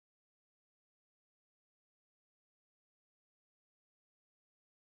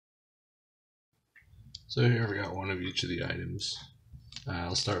So here we got one of each of the items.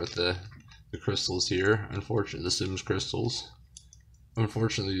 I'll start with the crystals here. Unfortunately, the Sims crystals.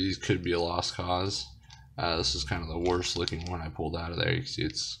 Unfortunately, these could be a lost cause. This is kind of the worst looking one I pulled out of there. You can see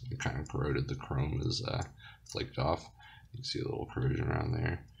it kind of corroded. The chrome is flaked off. You can see a little corrosion around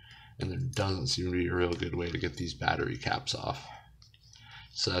there. And there doesn't seem to be a real good way to get these battery caps off.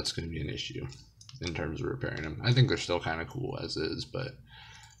 So that's going to be an issue in terms of repairing them. I think they're still kind of cool as is, but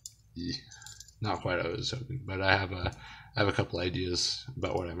not quite what I was hoping. But I have a couple ideas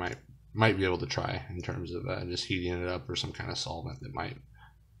about what I might be able to try in terms of just heating it up or some kind of solvent that might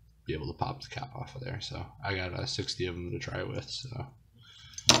be able to pop the cap off of there. So I got 60 of them to try with. So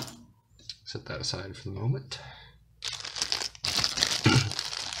set that aside for the moment.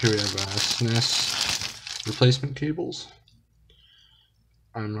 Here we have SNES replacement cables.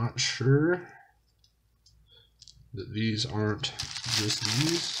 I'm not sure that these aren't just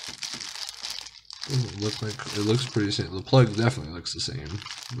these. Doesn't look like, it looks pretty the same. The plug definitely looks the same,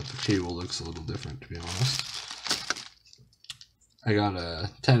 but the cable looks a little different, to be honest. I got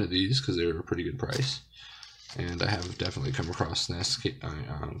 10 of these because they were a pretty good price, and I have definitely come across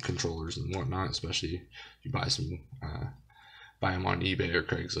SNES controllers and whatnot, especially if you buy them on eBay or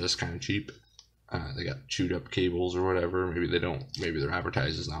Craigslist, kind of cheap. They got chewed up cables or whatever. Maybe they don't. Maybe their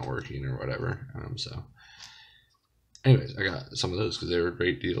advertise is not working or whatever. So, anyways, I got some of those because they were a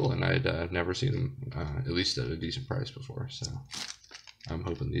great deal, and I'd never seen them at least at a decent price before. So, I'm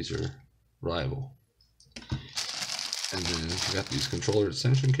hoping these are reliable. And then I got these controller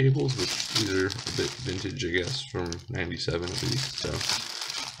extension cables, which these are a bit vintage, I guess, from '97 at least. So,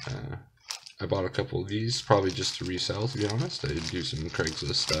 I bought a couple of these, probably just to resell, to be honest. I do some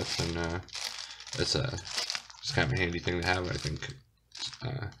Craigslist stuff, and it's just kind of a handy thing to have. I think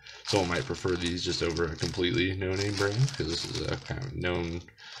someone might prefer these just over a completely no-name brand, because this is a kind of known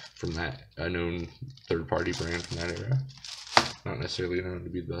third-party brand from that era. Not necessarily known to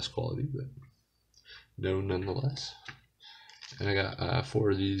be the best quality, but known nonetheless. And I got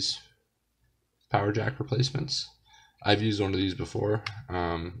 4 of these power jack replacements. I've used one of these before,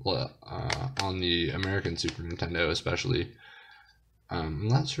 on the American Super Nintendo especially. I'm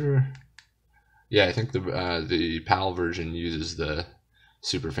not sure. Yeah, I think the PAL version uses the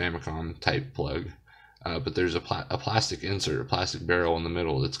Super Famicom type plug, but there's a plastic insert, a plastic barrel in the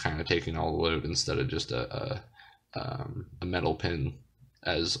middle that's kind of taking all the load instead of just a metal pin,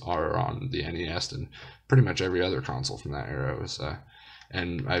 as are on the NES and pretty much every other console from that era.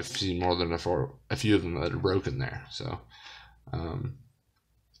 And I've seen more than a few of them that are broken there. So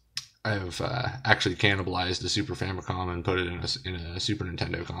I have actually cannibalized the Super Famicom and put it in a Super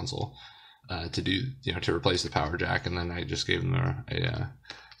Nintendo console to replace the power jack, and then I just gave them a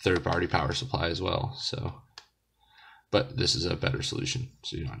third-party power supply as well. So, but this is a better solution,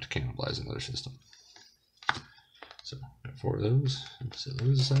 so you don't have to cannibalize another system. So got 4 of those. Set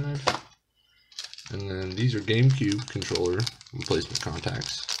those aside. And then these are GameCube controller replacement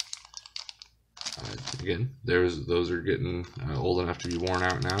contacts. Again, those are getting old enough to be worn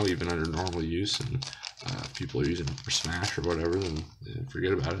out now, even under normal use, and people are using them for Smash or whatever, then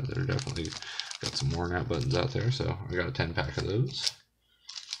forget about it. They're definitely got some worn out buttons out there, so I got a 10-pack of those.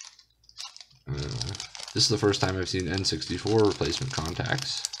 This is the first time I've seen N64 replacement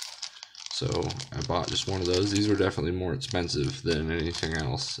contacts, so I bought just one of those. These were definitely more expensive than anything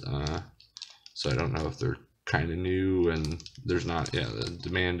else, so I don't know if they're kind of new and there's not, the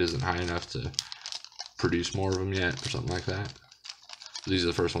demand isn't high enough to produce more of them yet or something like that. These are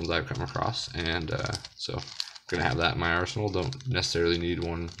the first ones I've come across, and so I'm gonna have that in my arsenal. Don't necessarily need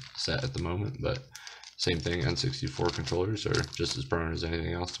one set at the moment, but same thing, N64 controllers are just as prone as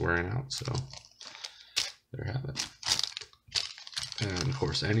anything else to wearing out, so there you have it. And of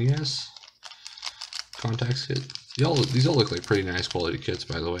course, NES contacts kit. These all look like pretty nice quality kits,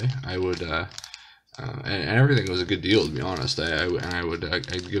 by the way. I would and everything was a good deal, to be honest.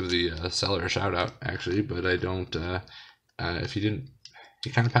 I'd give the seller a shout out, actually, but I don't. If he didn't, he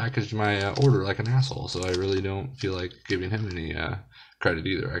kind of packaged my order like an asshole, so I really don't feel like giving him any credit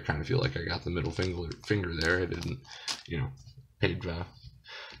either. I kind of feel like I got the middle finger there. I didn't,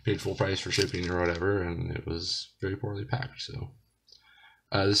 paid full price for shipping or whatever, and it was very poorly packed. So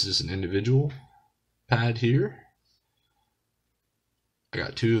this is an individual pad here. I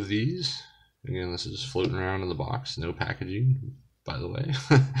got 2 of these. Again, this is floating around in the box, no packaging, by the way.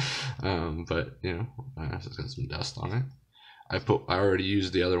 But it's got some dust on it. I already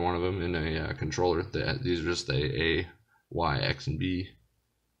used the other one of them in a controller. These are just the A, Y, X, and B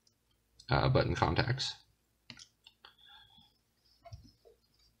button contacts.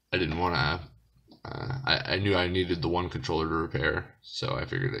 I didn't want to I knew I needed the one controller to repair, so I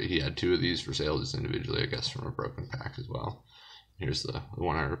figured that he had 2 of these for sale just individually, I guess, from a broken pack as well. Here's the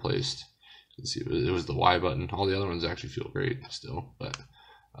one I replaced. You can see it was the Y button. All the other ones actually feel great still, but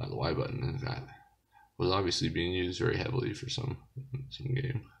the Y button that was obviously being used very heavily for some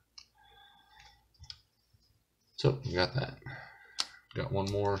game. So we got that. Got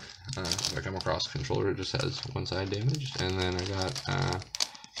one more. If I come across a controller, it just has one side damaged, and then I got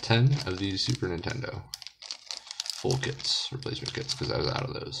 10 of these Super Nintendo full kits, replacement kits, because I was out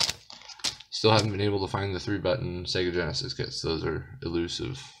of those. Still haven't been able to find the 3-button Sega Genesis kits. Those are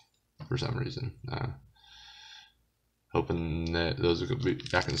elusive for some reason. Hoping that those will be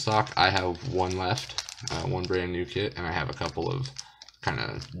back in stock. I have one left, one brand new kit, and I have a couple of kind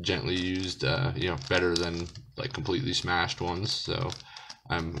of gently used, better than like completely smashed ones. So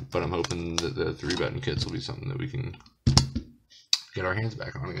I'm hoping that the 3-button kits will be something that we can get our hands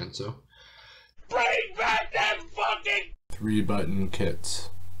back on again. So bring back them fucking 3-button kits.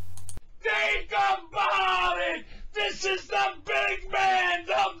 Think about it! This is the big man,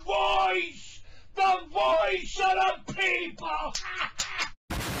 the voice of the people!